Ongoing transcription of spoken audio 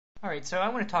Alright, so I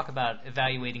want to talk about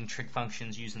evaluating trig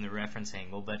functions using the reference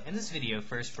angle, but in this video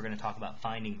first we're going to talk about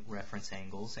finding reference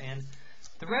angles. And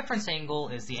the reference angle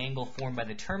is the angle formed by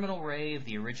the terminal ray of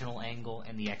the original angle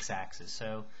and the x-axis.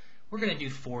 So we're going to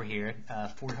do four here,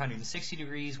 460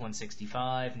 degrees,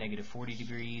 165, negative 40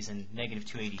 degrees, and negative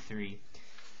 283.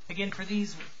 Again, for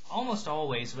these, almost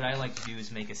always what I like to do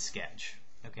is make a sketch.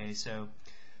 Okay, so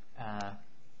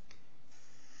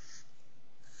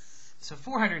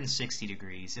 460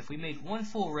 degrees, if we made one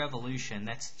full revolution,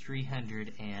 that's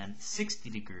 360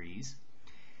 degrees.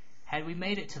 Had we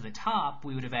made it to the top,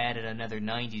 we would have added another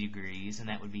 90 degrees, and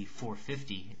that would be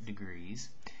 450 degrees.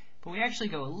 But we actually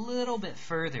go a little bit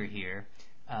further here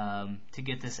to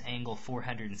get this angle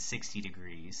 460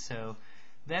 degrees. So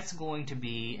that's going to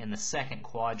be in the second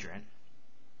quadrant.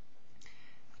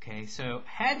 Okay, so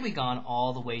had we gone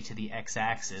all the way to the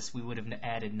x-axis, we would have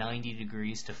added 90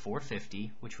 degrees to 450,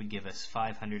 which would give us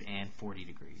 540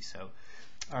 degrees. So,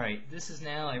 alright, this is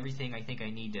now everything I think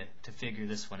I need to figure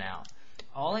this one out.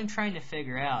 All I'm trying to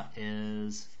figure out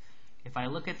is, if I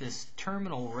look at this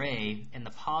terminal ray and the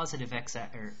positive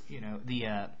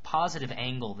positive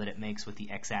angle that it makes with the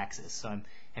x-axis, so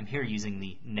I'm here using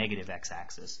the negative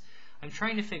x-axis, I'm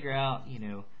trying to figure out,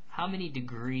 how many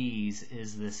degrees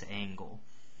is this angle?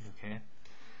 Okay.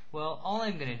 Well, all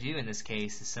I'm going to do in this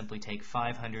case is simply take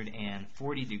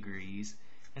 540 degrees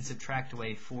and subtract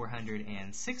away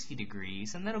 460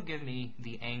 degrees, and that'll give me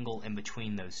the angle in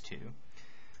between those two.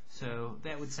 So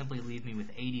that would simply leave me with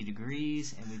 80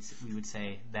 degrees, and we would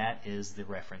say that is the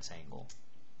reference angle.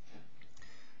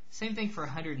 Same thing for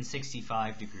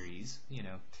 165 degrees.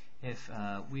 If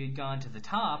we had gone to the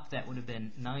top, that would have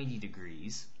been 90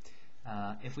 degrees.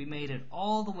 If we made it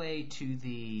all the way to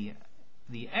the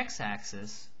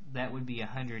x-axis, that would be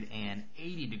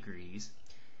 180 degrees.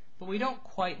 But we don't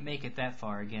quite make it that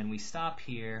far. Again, we stop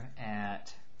here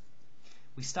at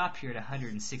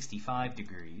 165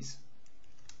 degrees.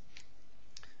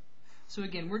 So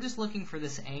again, we're just looking for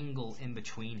this angle in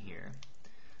between here.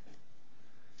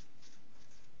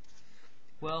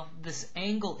 Well, this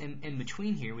angle in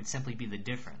between here would simply be the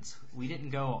difference. We didn't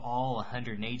go all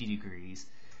 180 degrees.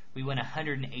 We went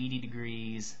 180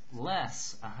 degrees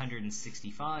less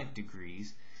 165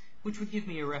 degrees, which would give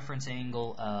me a reference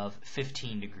angle of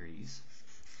 15 degrees.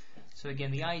 So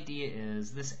again, the idea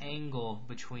is this angle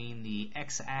between the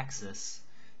x-axis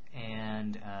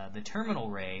and the terminal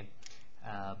ray,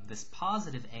 this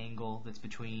positive angle that's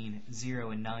between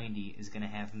 0 and 90 is going to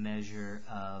have a measure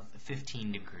of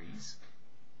 15 degrees.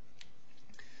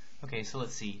 Okay, so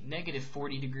let's see, negative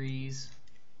 40 degrees.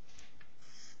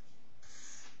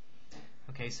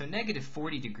 Okay, so negative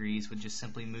 40 degrees would just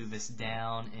simply move us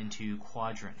down into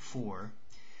quadrant 4.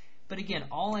 But again,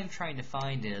 all I'm trying to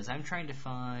find is, I'm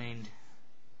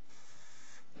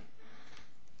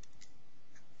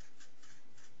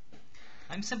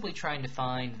simply trying to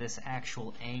find this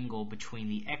actual angle between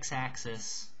the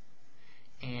x-axis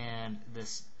and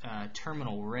this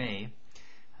terminal ray.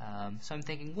 So I'm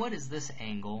thinking, what is this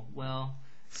angle? Well,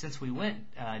 since we went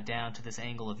down to this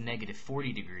angle of negative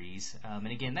 40 degrees, and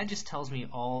again, that just tells me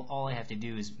all I have to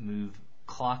do is move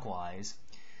clockwise.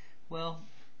 Well,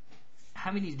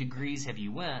 how many degrees have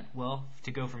you went? Well,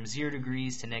 to go from 0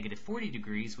 degrees to negative 40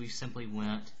 degrees, we simply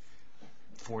went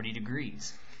 40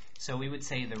 degrees. So we would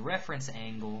say the reference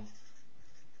angle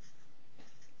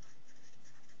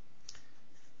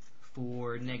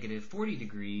for negative 40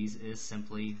 degrees is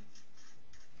simply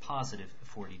positive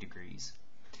 40 degrees.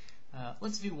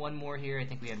 Let's do one more here. I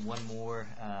think we had one more.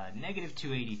 Negative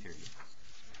 283.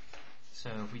 So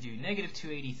if we do negative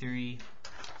 283,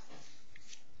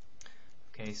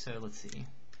 okay, so let's see.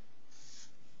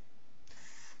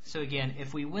 So again,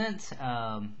 if we went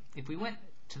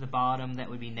to the bottom, that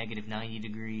would be negative 90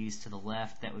 degrees. To the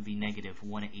left, that would be negative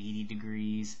 180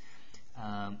 degrees.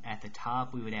 At the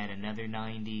top, we would add another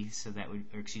 90, so that would,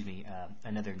 or excuse me,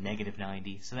 another negative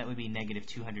 90, so that would be negative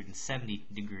 270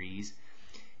 degrees.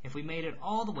 If we made it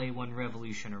all the way one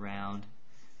revolution around,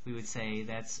 we would say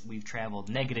we've traveled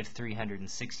negative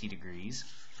 360 degrees.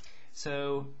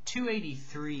 So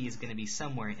 283 is going to be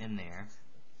somewhere in there.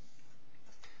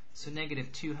 So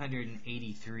negative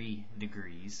 283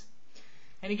 degrees.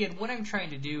 And again, what I'm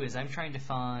trying to do is I'm trying to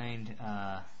find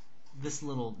this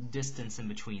little distance in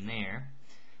between there,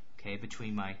 okay,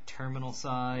 between my terminal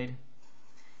side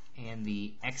and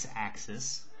the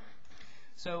x-axis.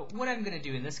 So what I'm going to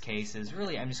do in this case is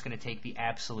really I'm just going to take the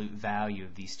absolute value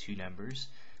of these two numbers.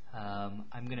 I'm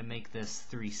going to make this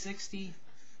 360.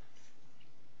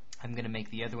 I'm going to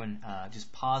make the other one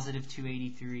just positive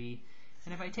 283.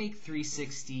 And if I take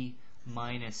 360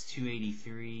 minus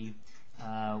 283,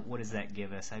 what does that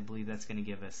give us? I believe that's going to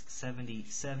give us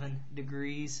 77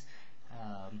 degrees.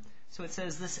 So it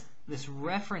says this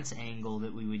reference angle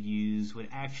that we would use would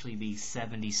actually be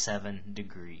 77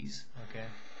 degrees. Okay,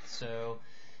 so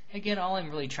again, all I'm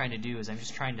really trying to do is I'm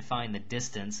just trying to find the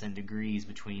distance in degrees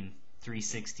between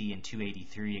 360 and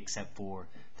 283, except for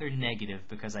they're negative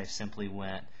because I simply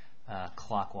went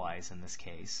clockwise in this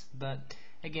case. But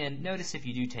again, notice if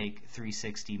you do take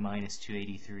 360 minus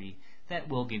 283, that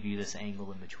will give you this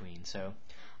angle in between. So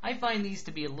I find these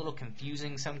to be a little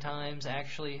confusing sometimes,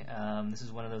 actually. This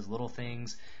is one of those little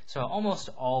things. So almost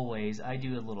always I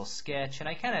do a little sketch, and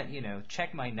I kind of,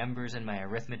 check my numbers and my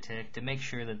arithmetic to make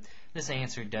sure that this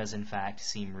answer does in fact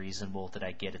seem reasonable that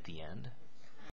I get at the end.